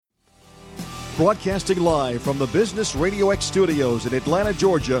Broadcasting live from the Business Radio X studios in Atlanta,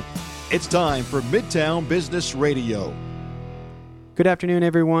 Georgia, it's time for Midtown Business Radio. Good afternoon,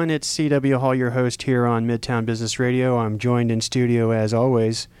 everyone. It's C.W. Hall, your host here on Midtown Business Radio. I'm joined in studio, as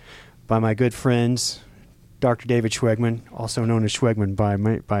always, by my good friends, Dr. David Schwegman, also known as Schwegman by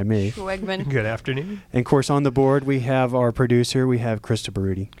me. Schwegman. Good afternoon. And, of course, on the board, we have our producer. We have Krista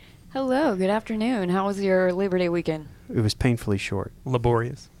Baruti. Hello, good afternoon. How was your Labor Day weekend? It was painfully short.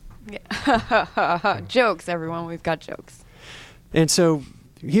 Laborious. Yeah. Jokes, everyone. We've got jokes. And so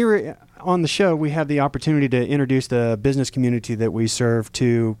here on the show, we have the opportunity to introduce the business community that we serve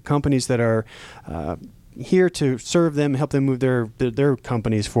to companies that are here to serve them, help them move their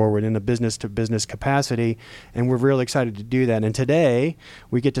companies forward in a business-to-business capacity, and we're really excited to do that. And today,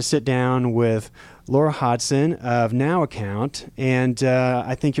 we get to sit down with Laura Hodson of Now Account, and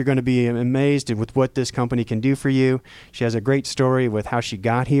I think you're going to be amazed with what this company can do for you. She has a great story with how she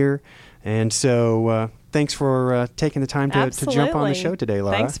got here, and so thanks for taking the time to jump on the show today,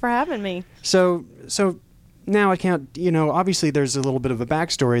 Laura. Thanks for having me. So Now Account, obviously there's a little bit of a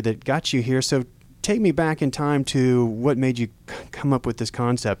backstory that got you here, so take me back in time to what made you come up with this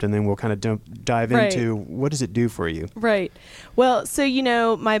concept, and then we'll kind of dive into what does it do for you. Right. Well, so,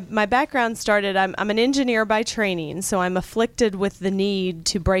 my background started, I'm an engineer by training, so I'm afflicted with the need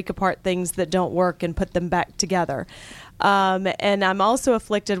to break apart things that don't work and put them back together. And I'm also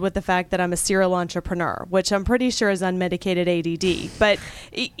afflicted with the fact that I'm a serial entrepreneur, which I'm pretty sure is unmedicated ADD. But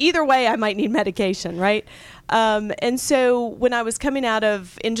either way, I might need medication, right? And so when I was coming out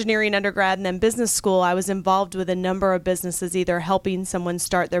of engineering undergrad and then business school, I was involved with a number of businesses, either helping someone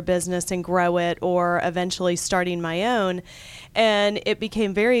start their business and grow it or eventually starting my own. And it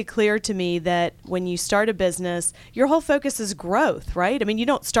became very clear to me that when you start a business, your whole focus is growth, right? I mean, you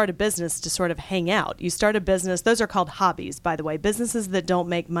don't start a business to sort of hang out. You start a business, those are called hobbies, by the way. Businesses that don't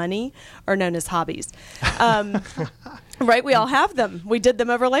make money are known as hobbies. Right? We all have them. We did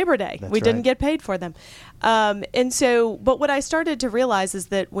them over Labor Day. That's we didn't right. get paid for them. But what I started to realize is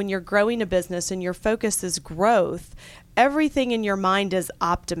that when you're growing a business and your focus is growth, everything in your mind is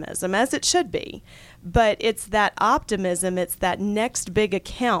optimism, as it should be. But it's that optimism, it's that next big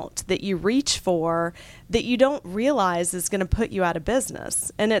account that you reach for that you don't realize is going to put you out of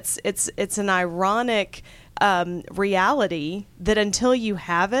business. And it's an ironic reality that until you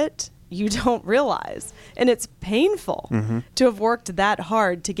have it, you don't realize. And it's painful to have worked that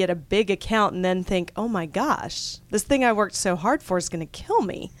hard to get a big account and then think, oh my gosh, this thing I worked so hard for is going to kill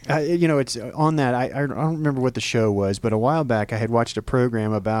me. It's on that. I don't remember what the show was, but a while back I had watched a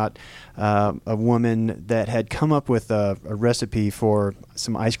program about a woman that had come up with a recipe for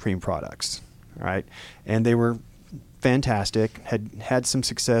some ice cream products, right? And they were fantastic, had some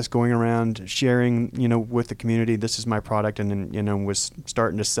success going around sharing, with the community, this is my product, and then, was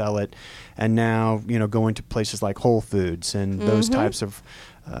starting to sell it. And now, going to places like Whole Foods and those types of,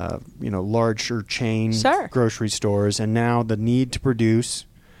 larger chain grocery stores. And now the need to produce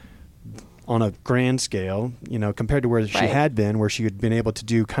on a grand scale, compared to where she had been, where she had been able to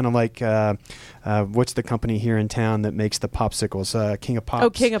do kind of like, what's the company here in town that makes the popsicles? King of Pops. Oh,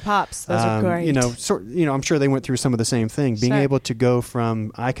 King of Pops. Those are great. I'm sure they went through some of the same thing. Being able to go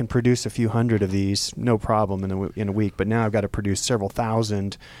from, I can produce a few hundred of these, no problem in a week, but now I've got to produce several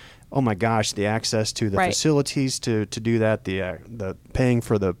thousand. Oh my gosh, the access to the facilities to do that, the paying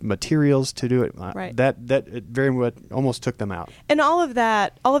for the materials to do it, that it very much almost took them out. And all of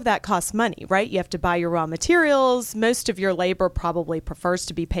that costs money, right? You have to buy your raw materials. Most of your labor probably prefers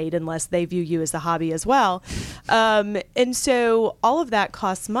to be paid unless they view you as a hobby as well. And so all of that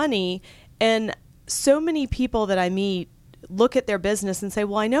costs money. And so many people that I meet look at their business and say,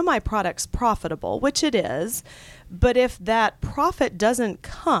 well, I know my product's profitable, which it is, but if that profit doesn't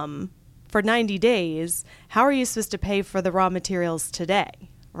come for 90 days, how are you supposed to pay for the raw materials today,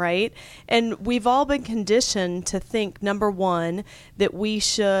 right? And we've all been conditioned to think, number one, that we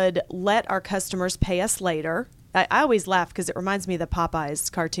should let our customers pay us later. I always laugh because it reminds me of the Popeyes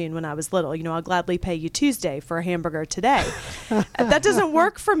cartoon when I was little. I'll gladly pay you Tuesday for a hamburger today. That doesn't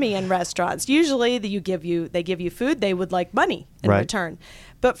work for me in restaurants. Usually they give you food, they would like money in return.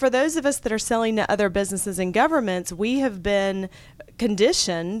 But for those of us that are selling to other businesses and governments, we have been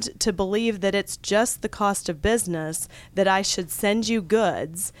conditioned to believe that it's just the cost of business, that I should send you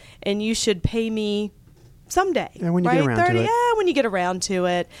goods and you should pay me someday. And when you get around to it. Yeah, when you get around to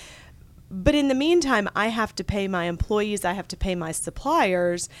it. But in the meantime, I have to pay my employees, I have to pay my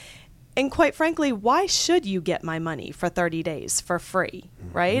suppliers. And quite frankly, why should you get my money for 30 days for free,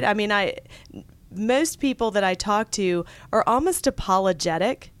 right? I mean, most people that I talk to are almost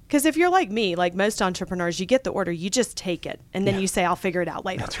apologetic Because if you're like me, like most entrepreneurs, you get the order, you just take it. And then you say, I'll figure it out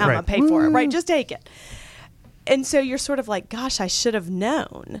later. How am I going to pay for it, right? Just take it. And so you're sort of like, gosh, I should have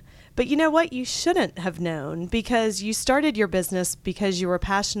known. But you know what? You shouldn't have known, because you started your business because you were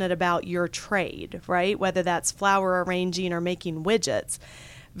passionate about your trade, right? Whether that's flower arranging or making widgets.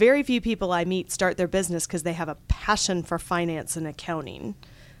 Very few people I meet start their business because they have a passion for finance and accounting.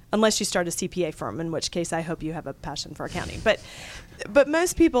 Unless you start a CPA firm, in which case I hope you have a passion for accounting. But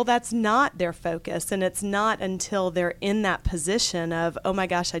most people, that's not their focus. And it's not until they're in that position of, oh my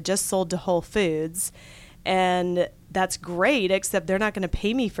gosh, I just sold to Whole Foods. And that's great, except they're not going to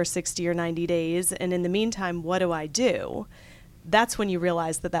pay me for 60 or 90 days. And in the meantime, what do? That's when you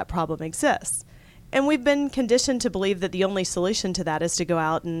realize that problem exists. And we've been conditioned to believe that the only solution to that is to go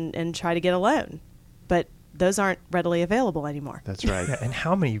out and try to get a loan. But those aren't readily available anymore. That's right. Yeah, and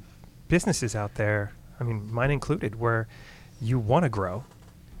how many businesses out there, I mean, mine included, where you want to grow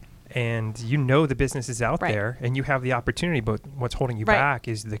and you know the business is out there and you have the opportunity, but what's holding you back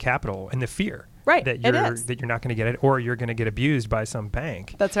is the capital and the fear. Right. That you're not going to get it, or you're going to get abused by some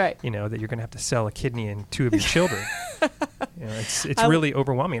bank. That's right. You know, that you're going to have to sell a kidney and 2 of your children. You know, it's really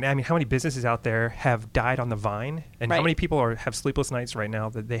overwhelming. I mean, how many businesses out there have died on the vine, and how many people have sleepless nights right now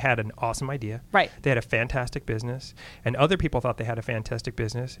that they had an awesome idea. Right. They had a fantastic business, and other people thought they had a fantastic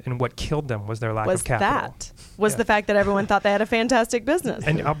business, and what killed them was their lack of capital. Was the fact that everyone thought they had a fantastic business.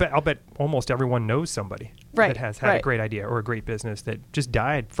 And I'll bet almost everyone knows somebody that has had a great idea or a great business that just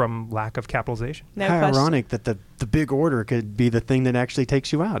died from lack of capitalization. No How question. ironic that the big order could be the thing that actually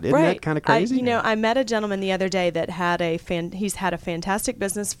takes you out. Isn't that kind of crazy? I met a gentleman the other day that had he's had a fantastic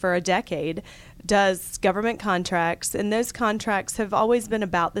business for a decade, does government contracts, and those contracts have always been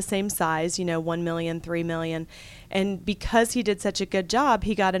about the same size, $1 million, $3 million. And because he did such a good job,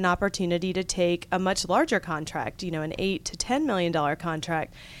 he got an opportunity to take a much larger contract, an $8 to $10 million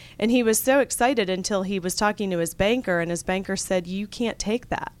contract. And he was so excited until he was talking to his banker, and his banker said, "You can't take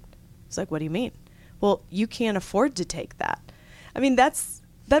that." It's like, what do you mean? Well, you can't afford to take that. I mean,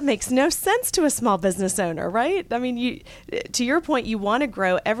 that makes no sense to a small business owner, right? I mean, to your point, you want to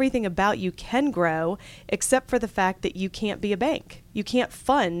grow. Everything about you can grow, except for the fact that you can't be a bank. You can't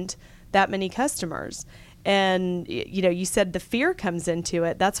fund that many customers. And, you said the fear comes into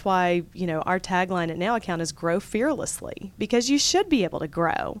it. That's why, our tagline at Now Account is grow fearlessly, because you should be able to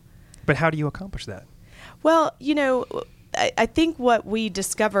grow. But how do you accomplish that? Well, I think what we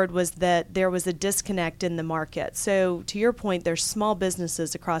discovered was that there was a disconnect in the market. So to your point, there's small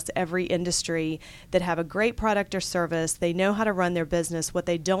businesses across every industry that have a great product or service. They know how to run their business. What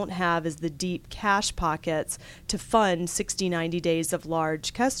they don't have is the deep cash pockets to fund 60, 90 days of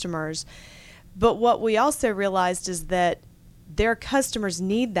large customers. But what we also realized is that their customers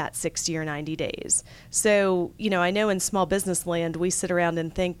need that 60 or 90 days. So, I know in small business land, we sit around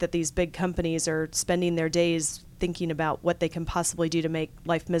and think that these big companies are spending their days thinking about what they can possibly do to make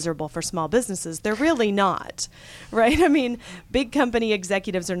life miserable for small businesses. They're really not, right? I mean, big company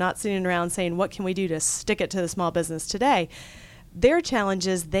executives are not sitting around saying, what can we do to stick it to the small business today? Their challenge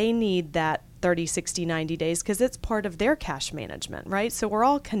is they need that 30, 60, 90 days because it's part of their cash management, right? So we're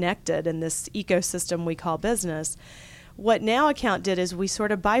all connected in this ecosystem we call business. What Now Account did is we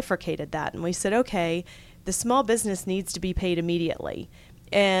sort of bifurcated that, and we said, okay, the small business needs to be paid immediately.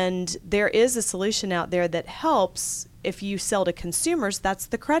 And there is a solution out there that helps. If you sell to consumers, that's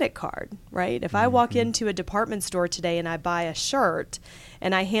the credit card, right? If I walk into a department store today and I buy a shirt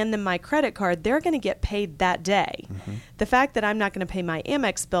and I hand them my credit card, they're going to get paid that day. The fact that I'm not going to pay my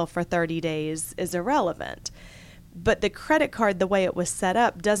Amex bill for 30 days is irrelevant. But the credit card, the way it was set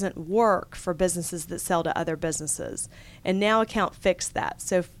up, doesn't work for businesses that sell to other businesses. And Now Account fixed that.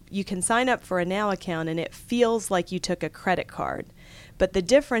 So you can sign up for a Now Account and it feels like you took a credit card. But the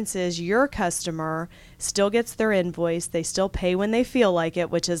difference is your customer still gets their invoice. They still pay when they feel like it,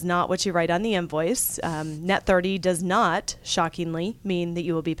 which is not what you write on the invoice. Net 30 does not, shockingly, mean that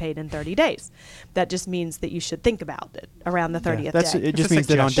you will be paid in 30 days. That just means that you should think about it around the 30th day. It just means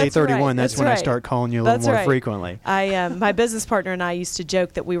that on day 31, that's when I start calling you a little more frequently. My business partner and I used to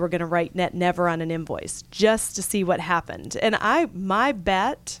joke that we were going to write net never on an invoice just to see what happened. And my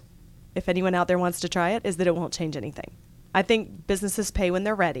bet, if anyone out there wants to try it, is that it won't change anything. I think businesses pay when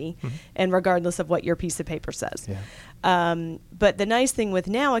they're ready, and regardless of what your piece of paper says. Yeah. But the nice thing with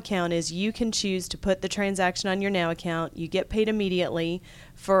Now Account is you can choose to put the transaction on your Now Account. You get paid immediately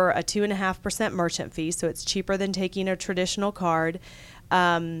for a 2.5% merchant fee, so it's cheaper than taking a traditional card.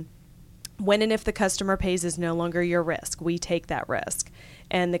 When and if the customer pays is no longer your risk. We take that risk.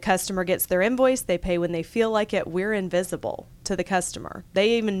 and the customer gets their invoice. They pay when they feel like it. We're invisible to the customer.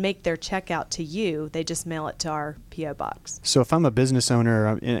 They even make their check out to you. They just mail it to our P.O. box. So if I'm a business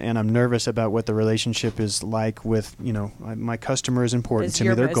owner and I'm nervous about what the relationship is like with, my customer is important to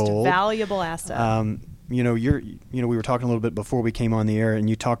me, they're gold. It's your most valuable asset. We were talking a little bit before we came on the air, and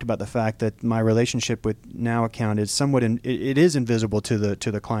you talked about the fact that my relationship with Now Account is somewhat it is invisible to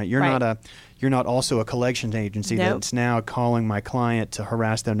the client. You're not also a collection agency that's now calling my client to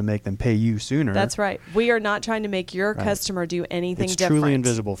harass them to make them pay you sooner. That's right. We are not trying to make your customer do anything different. It's truly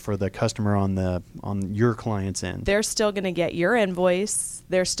invisible for the customer on your client's end. They're still going to get your invoice.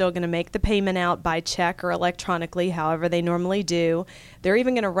 They're still going to make the payment out by check or electronically, however they normally do. They're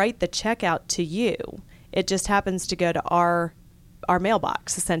even going to write the check out to you. It just happens to go to our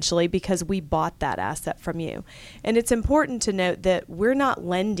mailbox, essentially, because we bought that asset from you. And it's important to note that we're not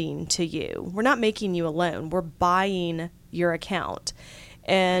lending to you. We're not making you a loan. We're buying your account.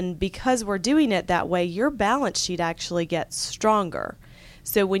 And because we're doing it that way, your balance sheet actually gets stronger.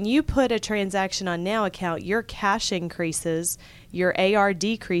 So when you put a transaction on Now Account, your cash increases, your AR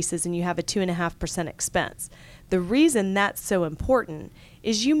decreases, and you have a 2.5% expense. The reason that's so important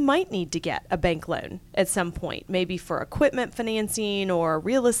is you might need to get a bank loan at some point, maybe for equipment financing or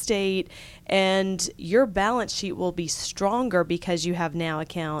real estate, and your balance sheet will be stronger because you have Now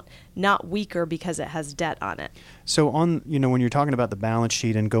Account, not weaker because it has debt on it. So when you're talking about the balance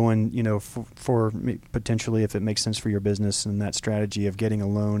sheet and going, for potentially if it makes sense for your business, and that strategy of getting a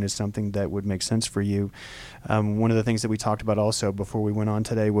loan is something that would make sense for you. One of the things that we talked about also before we went on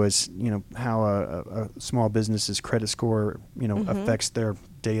today was, how a small business's credit score, affects their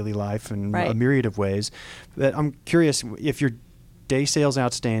daily life in a myriad of ways. But I'm curious if your day sales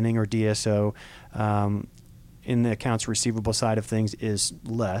outstanding or DSO in the accounts receivable side of things is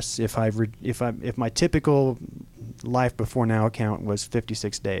less. If my typical life before Now Account was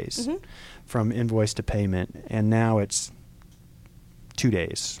 56 days from invoice to payment, and now it's 2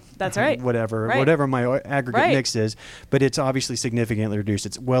 days. That's right. Whatever my aggregate mix is, but it's obviously significantly reduced.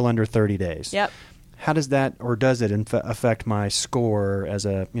 It's well under 30 days. Yep. How does that, or does it affect my score as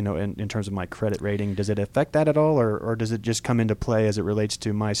in terms of my credit rating? Does it affect that at all, or does it just come into play as it relates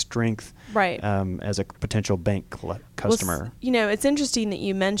to my strength as a potential bank customer? Well, it's interesting that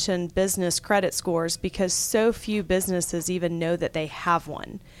you mentioned business credit scores because so few businesses even know that they have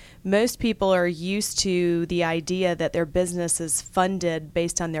one. Most people are used to the idea that their business is funded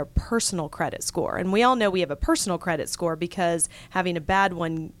based on their personal credit score. And we all know we have a personal credit score because having a bad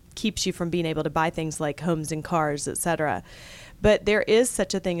one keeps you from being able to buy things like homes and cars, etc. But there is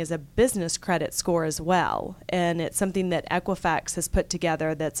such a thing as a business credit score as well. And it's something that Equifax has put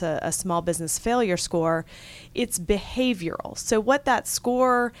together that's a small business failure score. It's behavioral. So what that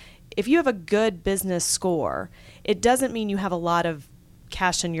score, if you have a good business score, it doesn't mean you have a lot of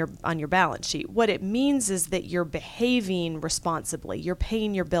cash on your balance sheet. What it means is that you're behaving responsibly. You're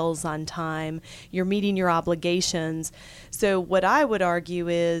paying your bills on time. You're meeting your obligations. So what I would argue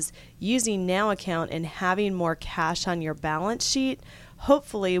is using Now Account and having more cash on your balance sheet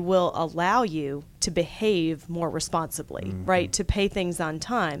hopefully will allow you to behave more responsibly, right? To pay things on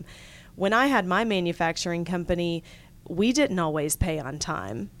time. When I had my manufacturing company, we didn't always pay on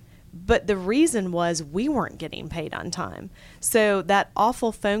time. But the reason was we weren't getting paid on time. So that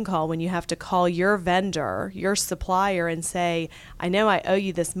awful phone call when you have to call your vendor, your supplier, and say, I know I owe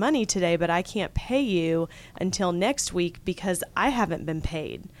you this money today, but I can't pay you until next week because I haven't been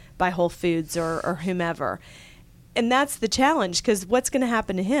paid by Whole Foods or whomever. And that's the challenge, because what's going to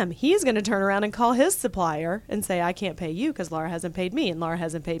happen to him? He's going to turn around and call his supplier and say, I can't pay you because Laura hasn't paid me, and Laura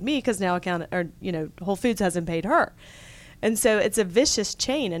hasn't paid me because Now Account Whole Foods hasn't paid her. And so it's a vicious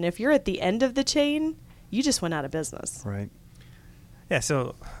chain. And if you're at the end of the chain, you just went out of business. Right. Yeah,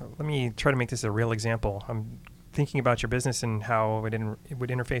 so let me try to make this a real example. I'm thinking about your business and how it would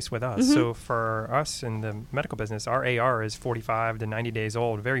interface with us. So for us in the medical business, our AR is 45 to 90 days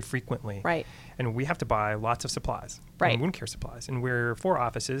old very frequently. Right. And we have to buy lots of supplies, right, wound care supplies. And we're 4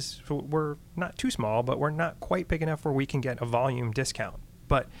 offices, so we're not too small, but we're not quite big enough where we can get a volume discount.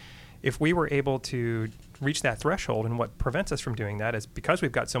 But if we were able to reach that threshold, and what prevents us from doing that is because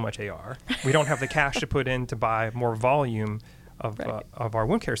we've got so much AR, we don't have the cash to put in to buy more volume of our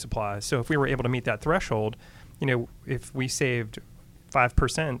wound care supplies. So if we were able to meet that threshold, if we saved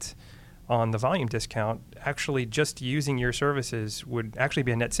 5% on the volume discount, actually just using your services would actually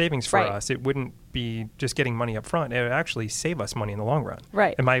be a net savings for us. It wouldn't be just getting money up front. It would actually save us money in the long run.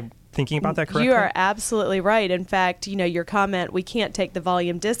 Right. Am I thinking about that correctly? You are absolutely right. In fact, your comment, we can't take the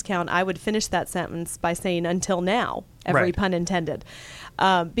volume discount, I would finish that sentence by saying until now, every pun intended.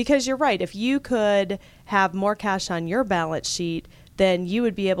 Because you're right. If you could have more cash on your balance sheet, then you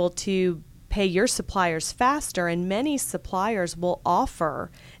would be able to pay your suppliers faster, and many suppliers will offer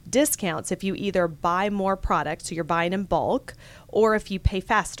discounts if you either buy more products, so you're buying in bulk, or if you pay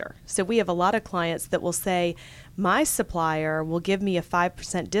faster. So we have a lot of clients that will say, my supplier will give me a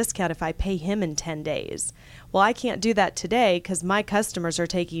 5% discount if I pay him in 10 days. Well, I can't do that today because my customers are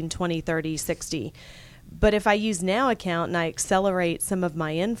taking 20, 30, 60. But if I use Now Account and I accelerate some of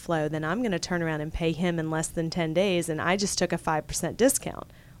my inflow, then I'm going to turn around and pay him in less than 10 days, and I just took a 5%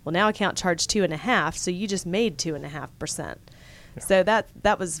 discount. Well, Now Account charged 2.5%, so you just made 2.5%. Yeah. So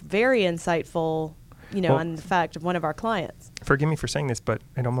that was very insightful, on the fact of one of our clients. Forgive me for saying this, but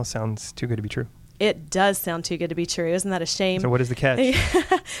it almost sounds too good to be true. It does sound too good to be true. Isn't that a shame? So what is the catch?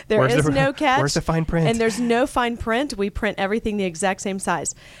 There is no catch. Where's the fine print? And there's no fine print. We print everything the exact same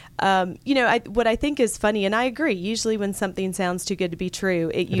size. What I think is funny, and I agree, usually when something sounds too good to be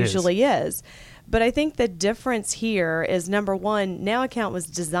true, it usually is. But I think the difference here is, number one, Now Account was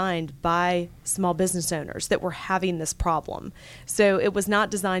designed by small business owners that were having this problem. So it was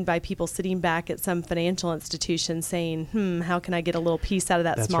not designed by people sitting back at some financial institution saying, how can I get a little piece out of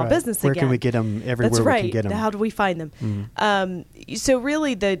that small business again? Where can we get them everywhere? That's right. We can get them? How do we find them? So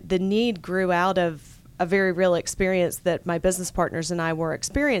really the need grew out of a very real experience that my business partners and I were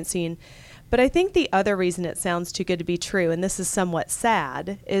experiencing. But I think the other reason it sounds too good to be true, and this is somewhat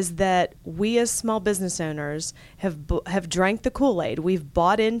sad, is that we as small business owners have drank the Kool-Aid. We've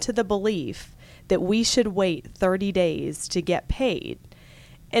bought into the belief that we should wait 30 days to get paid.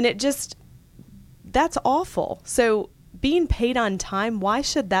 And that's awful. So being paid on time, why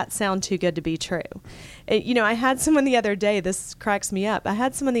should that sound too good to be true? I had someone the other day, this cracks me up. I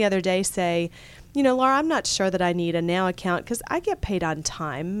had someone the other day say, Laura, I'm not sure that I need a Now Account because I get paid on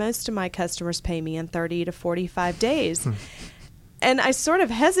time. Most of my customers pay me in 30 to 45 days. And I sort of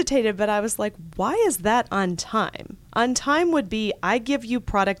hesitated, but I was like, why is that on time? On time would be, I give you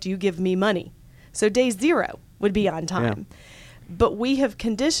product, you give me money. So day 0 would be on time. Yeah. But we have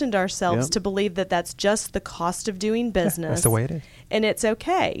conditioned ourselves to believe that that's just the cost of doing business. That's the way it is. And it's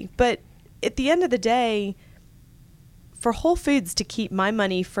okay. But at the end of the day, for Whole Foods to keep my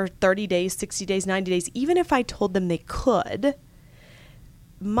money for 30 days, 60 days, 90 days, even if I told them they could,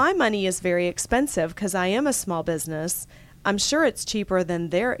 my money is very expensive because I am a small business. I'm sure it's cheaper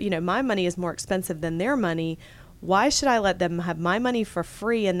than my money is more expensive than their money. Why should I let them have my money for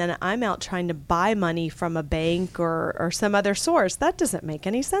free and then I'm out trying to buy money from a bank or some other source? That doesn't make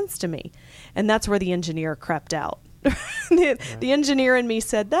any sense to me. And that's where the engineer crept out. The engineer in me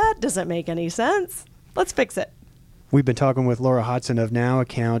said, that doesn't make any sense. Let's fix it. We've been talking with Laura Hodson of Now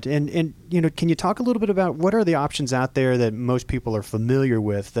Account, and can you talk a little bit about what are the options out there that most people are familiar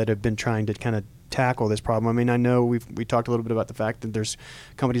with that have been trying to kind of tackle this problem? I mean, I know we talked a little bit about the fact that there's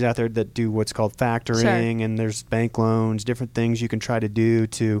companies out there that do what's called factoring, and there's bank loans, different things you can try to do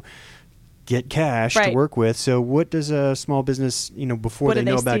to get cash to work with. So what does a small business, before they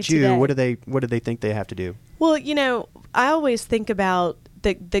know about you, today? What do they think they have to do? Well, I always think about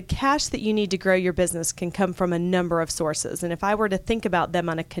the cash that you need to grow your business can come from a number of sources. And if I were to think about them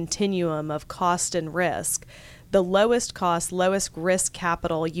on a continuum of cost and risk, the lowest cost, lowest risk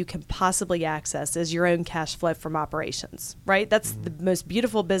capital you can possibly access is your own cash flow from operations, right? That's the most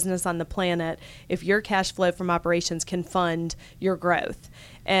beautiful business on the planet if your cash flow from operations can fund your growth.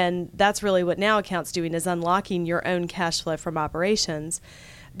 And that's really what Now Account's doing, is unlocking your own cash flow from operations.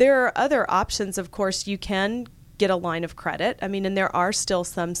 There are other options. Of course, you can get a line of credit. I mean, and there are still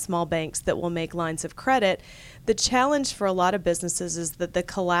some small banks that will make lines of credit. The challenge for a lot of businesses is that the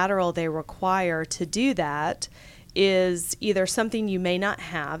collateral they require to do that is either something you may not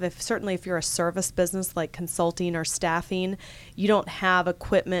have. Certainly if you're a service business like consulting or staffing, you don't have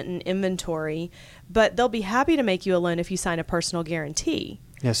equipment and inventory, but they'll be happy to make you a loan if you sign a personal guarantee.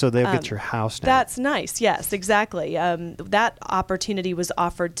 Yeah, so they'll get your house now. That's nice. Yes, exactly. That opportunity was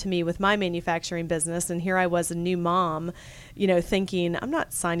offered to me with my manufacturing business, and here I was, a new mom, thinking, I'm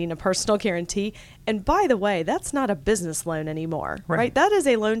not signing a personal guarantee. And by the way, that's not a business loan anymore, right? That is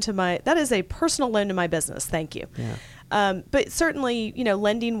a personal loan to my business. Thank you. Yeah. But certainly,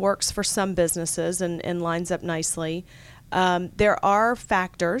 lending works for some businesses and lines up nicely. There are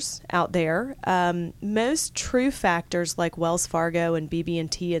factors out there. Most true factors like Wells Fargo and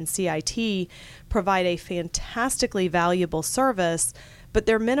BB&T and CIT provide a fantastically valuable service, but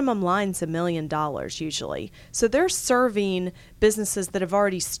their minimum line's $1 million usually. So they're serving businesses that have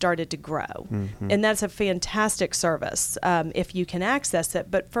already started to grow. Mm-hmm. And that's a fantastic service if you can access it.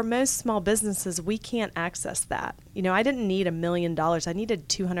 But for most small businesses, we can't access that. I didn't need $1 million. I needed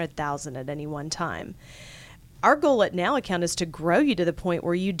 $200,000 at any one time. our goal at Now Account is to grow you to the point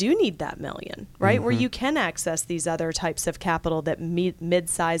where you do need that $1 million, right? Where you can access these other types of capital that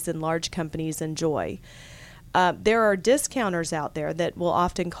mid-sized and large companies enjoy. There are discounters out there that will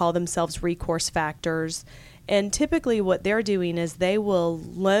often call themselves recourse factors. And typically what they're doing is they will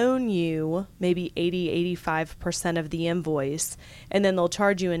loan you maybe 80-85% of the invoice, and then they'll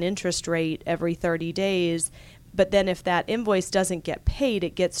charge you an interest rate every 30 days. But then if that invoice doesn't get paid,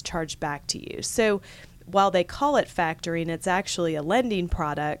 it gets charged back to you. So while they call it factoring, it's actually a lending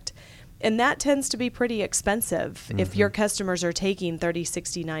product. And that tends to be pretty expensive. If your customers are taking 30,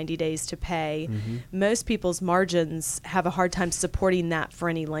 60, 90 days to pay, most people's margins have a hard time supporting that for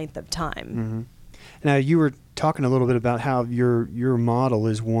any length of time. Now, you were talking a little bit about how your model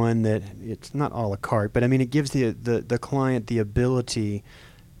is one that it's not a la carte, but I mean, it gives the client the ability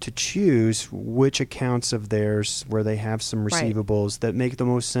to choose which accounts of theirs where they have some receivables that make the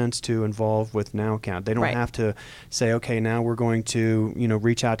most sense to involve with Now Account. They don't have to say, okay, now we're going to,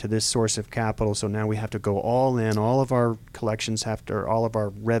 reach out to this source of capital, so now we have to go all in. All of our collections all of our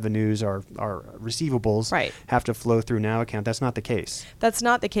revenues, our receivables have to flow through Now Account. That's not the case. That's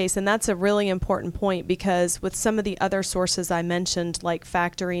not the case, and that's a really important point, because with some of the other sources I mentioned, like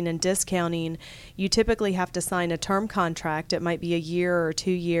factoring and discounting, you typically have to sign a term contract. It might be a year or 2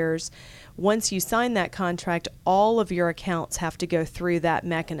 years. Once you sign that contract, all of your accounts have to go through that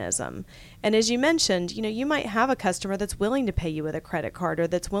mechanism. And as you mentioned, you might have a customer that's willing to pay you with a credit card, or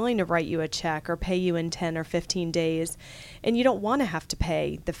that's willing to write you a check or pay you in 10 or 15 days, and you don't want to have to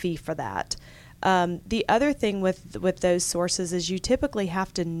pay the fee for that. The other thing with those sources is you typically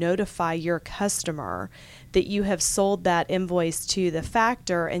have to notify your customer that you have sold that invoice to the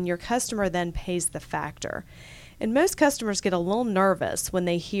factor, and your customer then pays the factor. And most customers get a little nervous when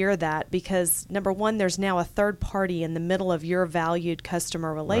they hear that, because number one, there's now a third party in the middle of your valued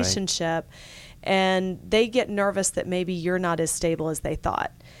customer relationship, and they get nervous that maybe you're not as stable as they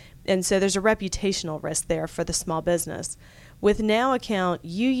thought. And so there's a reputational risk there for the small business. With Now Account,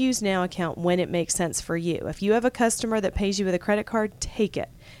 you use Now Account when it makes sense for you. If you have a customer that pays you with a credit card, take it.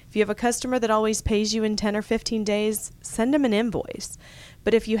 If you have a customer that always pays you in 10 or 15 days, send them an invoice.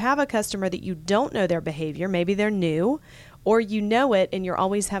 But if you have a customer that you don't know their behavior, maybe they're new, or you know it and you're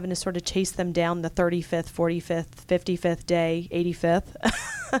always having to sort of chase them down the 35th, 45th, 55th day,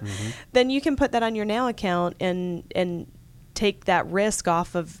 85th, then you can put that on your Now Account and take that risk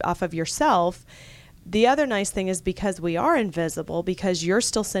off of yourself. The other nice thing is, because we are invisible, because you're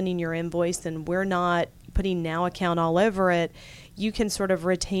still sending your invoice and we're not putting Now Account all over it, you can sort of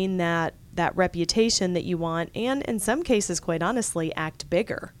retain that reputation that you want, and in some cases, quite honestly, act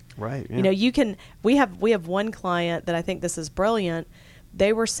bigger. Right. Yeah. We have one client that I think this is brilliant.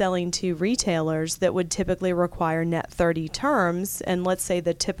 They were selling to retailers that would typically require net 30 terms, and let's say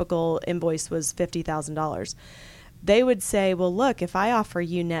the typical invoice was $50,000. They would say, well, look, if I offer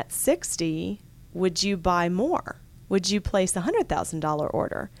you net 60, would you buy more? Would you place a $100,000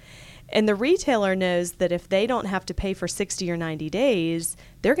 order? And the retailer knows that if they don't have to pay for 60 or 90 days,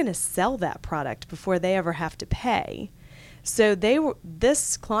 they're going to sell that product before they ever have to pay. So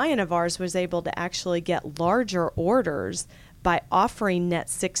this client of ours was able to actually get larger orders by offering net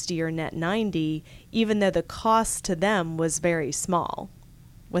 60 or net 90, even though the cost to them was very small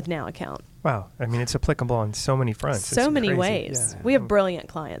with Now Account. Wow. I mean, it's applicable on so many fronts. So many crazy. ways. Yeah. We have brilliant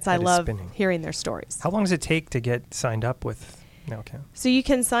clients. I love spinning. hearing their stories. How long does it take to get signed up with Now Account? So you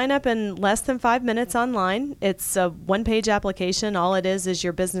can sign up in less than 5 minutes online. It's a one-page application. All it is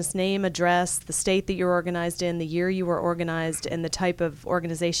your business name, address, the state that you're organized in, the year you were organized, and the type of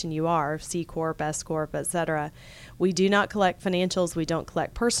organization you are, C Corp, S Corp, etc. We do not collect financials. We don't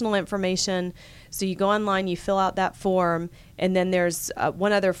collect personal information. So you go online, you fill out that form, and then there's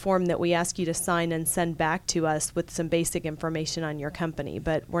one other form that we ask you to sign and send back to us with some basic information on your company.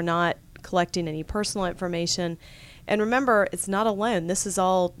 But we're not collecting any personal information. And remember, it's not a loan. This is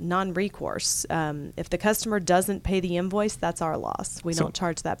all non-recourse. If the customer doesn't pay the invoice, that's our loss. We don't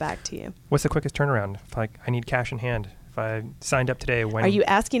charge that back to you. What's the quickest turnaround? If I need cash in hand, if I signed up today, when... Are you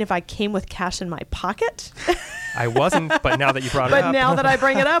asking if I came with cash in my pocket? I wasn't, but now that you brought it up. But now that I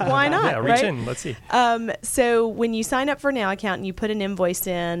bring it up, why not? Yeah, reach in. Let's see. So when you sign up for Now Account and you put an invoice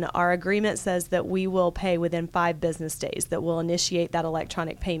in, our agreement says that we will pay within 5 business days, that we'll initiate that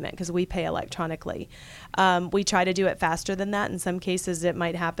electronic payment because we pay electronically. We try to do it faster than that. In some cases, it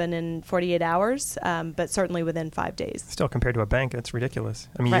might happen in 48 hours, but certainly within 5 days. Still, compared to a bank, that's ridiculous.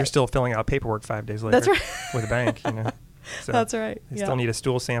 I mean, Right. You're still filling out paperwork 5 days later That's right. with a bank. So That's right. You still need a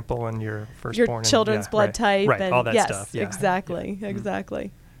stool sample and your Your firstborn. children's blood type. Right, and all that yes, stuff. Yeah. Exactly, Yeah.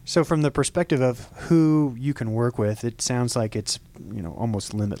 exactly. So from the perspective of who you can work with, it sounds like it's,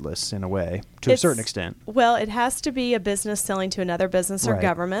 almost limitless in a way to a certain extent. Well, it has to be a business selling to another business or Right.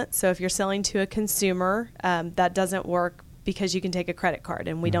 government. So if you're selling to a consumer, that doesn't work because you can take a credit card,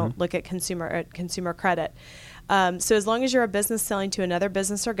 and we don't look at consumer credit. So as long as you're a business selling to another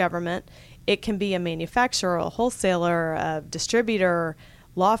business or government, it can be a manufacturer, a wholesaler, a distributor,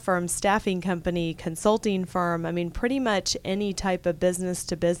 law firm, staffing company, consulting firm. I mean, pretty much any type of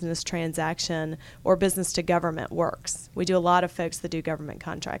business-to-business transaction or business-to-government works. We do a lot of folks that do government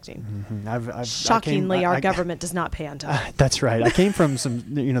contracting. Mm-hmm. Shockingly, our government does not pay on time. That's right. I came from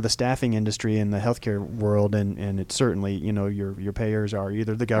the staffing industry in the healthcare world, and it's certainly, your payers are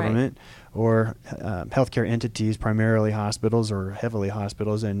either the government or healthcare entities, primarily hospitals or heavily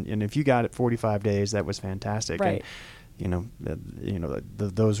hospitals. And if you got it 45 days, that was fantastic. Right. And,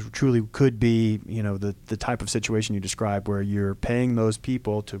 those truly could be, the type of situation you described where you're paying those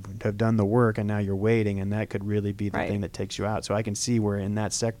people to have done the work, and now you're waiting, and that could really be the thing that takes you out. So I can see where in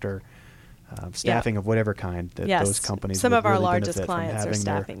that sector, staffing of whatever kind, that those companies some would of our really largest benefit from clients are having their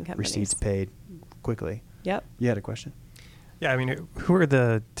staffing companies. receipts paid quickly. Yep. You had a question? Yeah, I mean, who are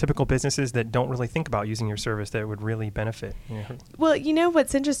the typical businesses that don't really think about using your service that would really benefit? Well,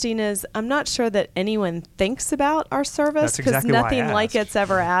 what's interesting is I'm not sure that anyone thinks about our service That's because exactly why I nothing like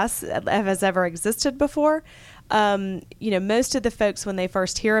asked. has ever existed before. Most of the folks, when they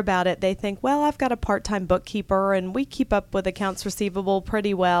first hear about it, they think, well, I've got a part-time bookkeeper and we keep up with accounts receivable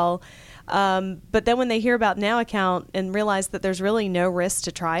pretty well. But then when they hear about Now Account and realize that there's really no risk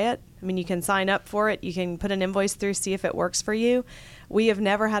to try it, I mean, you can sign up for it, you can put an invoice through, see if it works for you. We have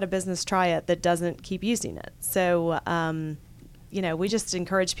never had a business try it that doesn't keep using it. So, we just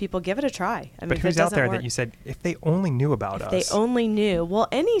encourage people, give it a try. I mean, But if who's it out doesn't there work, that you said, if they only knew about us? they only knew. Well,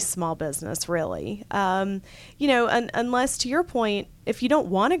 any small business, really. Unless, to your point, if you don't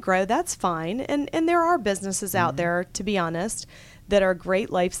want to grow, that's fine. And there are businesses out there, to be honest, that are great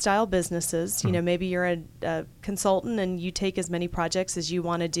lifestyle businesses. Maybe you're a consultant and you take as many projects as you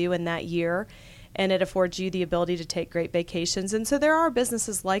want to do in that year, and it affords you the ability to take great vacations. And so there are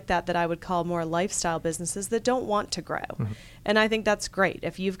businesses like that I would call more lifestyle businesses that don't want to grow. And I think that's great.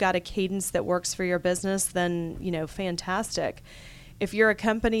 If you've got a cadence that works for your business, then, fantastic. If you're a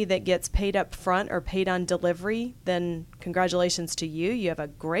company that gets paid up front or paid on delivery, then congratulations to you. You have a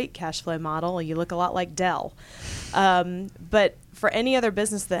great cash flow model. You look a lot like Dell. But for any other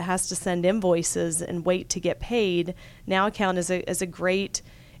business that has to send invoices and wait to get paid, Now Account is a great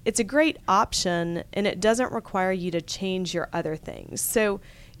option, and it doesn't require you to change your other things. So,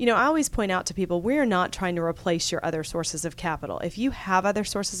 I always point out to people, we're not trying to replace your other sources of capital. If you have other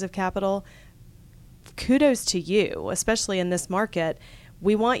sources of capital, kudos to you, especially in this market.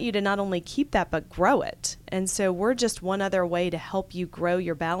 We want you to not only keep that, but grow it. And so we're just one other way to help you grow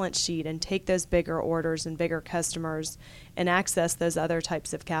your balance sheet and take those bigger orders and bigger customers and access those other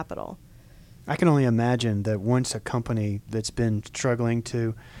types of capital. I can only imagine that once a company that's been struggling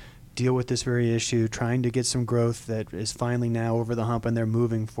to deal with this very issue, trying to get some growth that is finally now over the hump and they're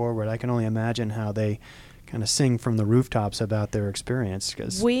moving forward, I can only imagine how they kind of sing from the rooftops about their experience.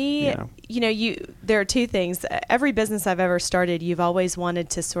 Because there are two things. Every business I've ever started, you've always wanted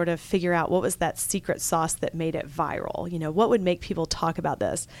to sort of figure out what was that secret sauce that made it viral. What would make people talk about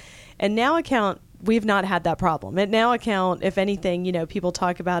this? And Now Account, we've not had that problem. At Now Account, if anything, people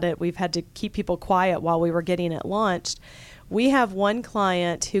talk about it. We've had to keep people quiet while we were getting it launched. We have one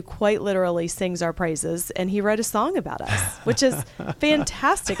client who quite literally sings our praises, and he wrote a song about us, which is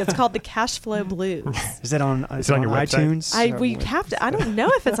fantastic. It's called The Cash Flow Blues. Is that on, Is it on your iTunes? We have to. I don't know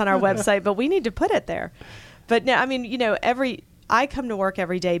if it's on our website, but we need to put it there. But no, I mean, I come to work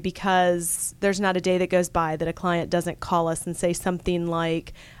every day because there's not a day that goes by that a client doesn't call us and say something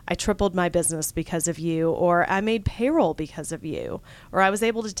like, I tripled my business because of you, or I made payroll because of you, or I was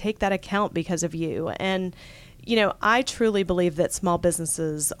able to take that account because of you. And I truly believe that small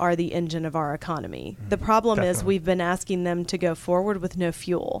businesses are the engine of our economy. The problem is we've been asking them to go forward with no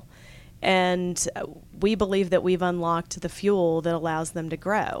fuel. And we believe that we've unlocked the fuel that allows them to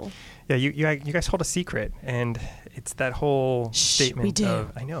grow. Yeah, you guys hold a secret, and it's that whole statement we do.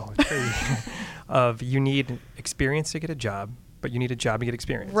 of, I know, it's very, of you need experience to get a job, but you need a job to get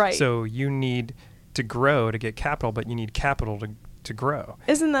experience. Right. So you need to grow to get capital, but you need capital to grow.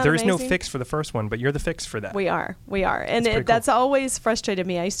 Isn't that There is no amazing? fix for the first one, but you're the fix for that. We are. And That's pretty that's cool. always frustrated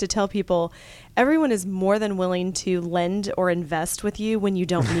me. I used to tell people, everyone is more than willing to lend or invest with you when you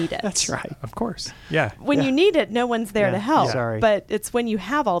don't need it. That's right. Of course. Yeah. When you need it, no one's there Yeah. to help. Sorry. But it's when you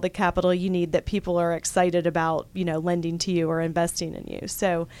have all the capital you need that people are excited about, lending to you or investing in you.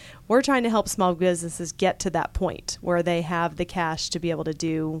 So we're trying to help small businesses get to that point where they have the cash to be able to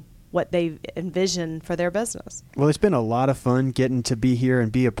do what they envision for their business. Well, it's been a lot of fun getting to be here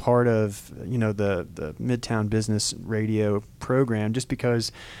and be a part of, the Midtown Business Radio program, just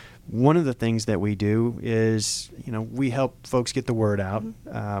because one of the things that we do is, we help folks get the word out,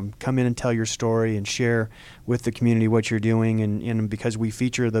 come in and tell your story and share with the community what you're doing. And because we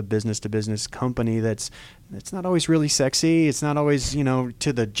feature the business-to-business company it's not always really sexy. It's not always, to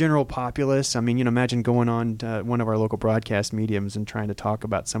the general populace. I mean, imagine going on one of our local broadcast mediums and trying to talk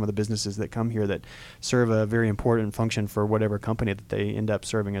about some of the businesses that come here that serve a very important function for whatever company that they end up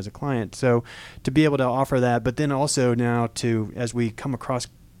serving as a client. So to be able to offer that, but then also now as we come across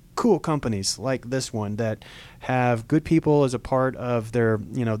cool companies like this one that have good people as a part of their,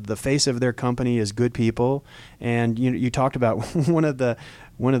 the face of their company is good people. And you talked about one of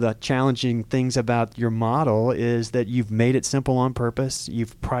the challenging things about your model is that you've made it simple on purpose.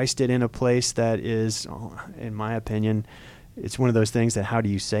 You've priced it in a place that is, in my opinion, it's one of those things that how do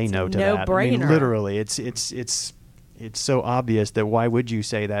you say no to that? I mean, no-brainer. literally, it's so obvious that why would you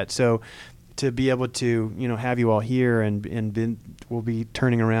say that? So to be able to, have you all here and we'll be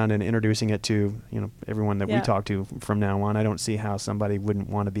turning around and introducing it to, everyone that we talk to from now on. I don't see how somebody wouldn't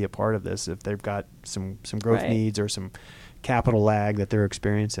want to be a part of this if they've got some growth needs or some capital lag that they're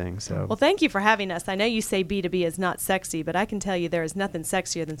experiencing. So, Well, thank you for having us. I know you say B2B is not sexy, but I can tell you there is nothing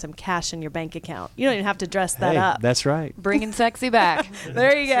sexier than some cash in your bank account. You don't even have to dress that up. That's right. Bringing sexy back.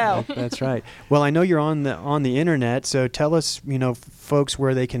 There you go. That's right. Well, I know you're on the internet, so tell us, folks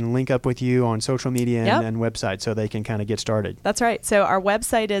where they can link up with you on social media and website so they can kind of get started. That's right. So our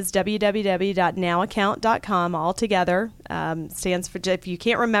website is www.nowaccount.com all together. Stands for, if you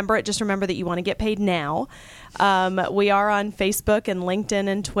can't remember it, just remember that you want to get paid now. We are on Facebook and LinkedIn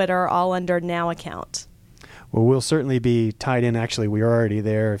and Twitter, all under Now Account. Well, we'll certainly be tied in. Actually, we are already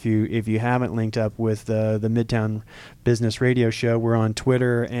there. If you haven't linked up with the Midtown Business Radio Show, we're on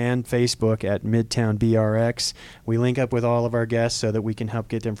Twitter and Facebook at Midtown BRX. We link up with all of our guests so that we can help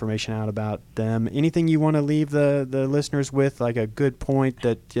get information out about them. Anything you want to leave the listeners with, like a good point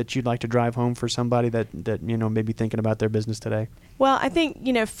that you'd like to drive home for somebody that maybe thinking about their business today? Well, I think,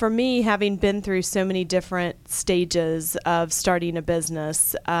 for me, having been through so many different stages of starting a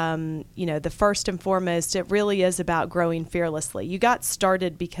business, the first and foremost, it really is about growing fearlessly. You got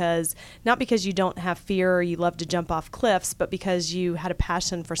started not because you don't have fear or you love to jump off cliffs, but because you had a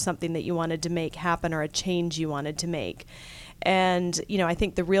passion for something that you wanted to make happen or a change you wanted to make. And, I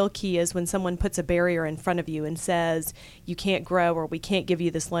think the real key is when someone puts a barrier in front of you and says, you can't grow, or we can't give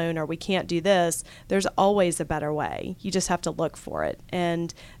you this loan, or we can't do this, there's always a better way. You just have to look for it.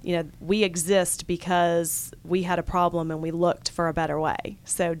 And, we exist because we had a problem and we looked for a better way.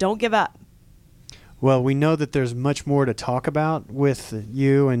 So don't give up. Well, we know that there's much more to talk about with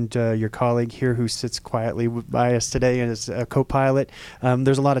you and your colleague here who sits quietly by us today as a co-pilot.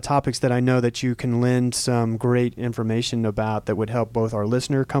 There's a lot of topics that I know that you can lend some great information about that would help both our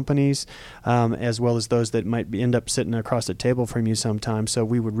listener companies as well as those that might end up sitting across the table from you sometime. So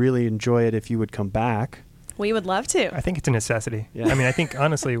we would really enjoy it if you would come back. We would love to. I think it's a necessity. Yeah. I mean, I think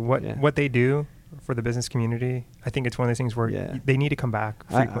honestly what they do for the business community, I think it's one of those things where they need to come back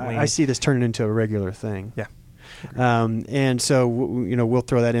frequently. I see this turning into a regular thing. Yeah. And so, we'll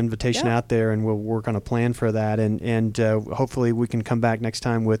throw that invitation out there and we'll work on a plan for that. And hopefully we can come back next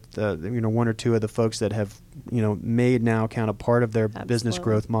time with, one or two of the folks that have, made Now Account a part of their business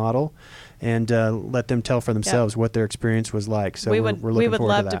growth model and let them tell for themselves what their experience was like. So we're looking we would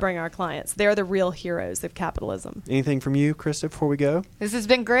forward love to to that. bring our clients. They're the real heroes of capitalism. Anything from you, Krista, before we go? This has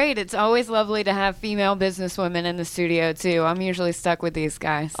been great. It's always lovely to have female businesswomen in the studio, too. I'm usually stuck with these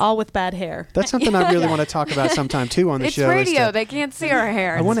guys. All with bad hair. That's something I really want to talk about sometime, too, on the It's show. radio. They can't see our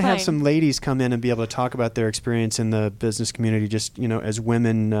hair. I want to It's have fine. some ladies come in and be able to talk about their experience in the business community, just, as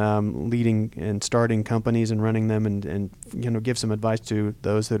women leading and starting companies and running them and give some advice to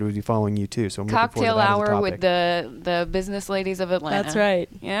those that would be following you, too. So I'm looking forward to Cocktail that as a hour topic. with the business ladies of Atlanta. That's right.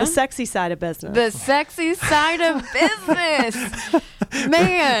 Yeah? The sexy side of business. The sexy side of business.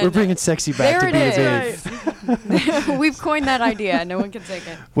 Man. We're bringing sexy back There to it B2B. is. We've coined that idea. No one can take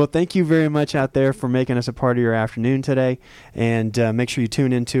it. Well, thank you very much out there for making us a part of your afternoon today. And make sure you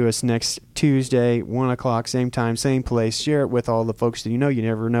tune in to us next Tuesday, 1 o'clock, same time, same place. Share it with all the folks that you know. You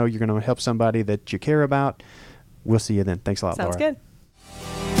never know you're going to help somebody that you care about. We'll see you then. Thanks a lot, Sounds Laura. good.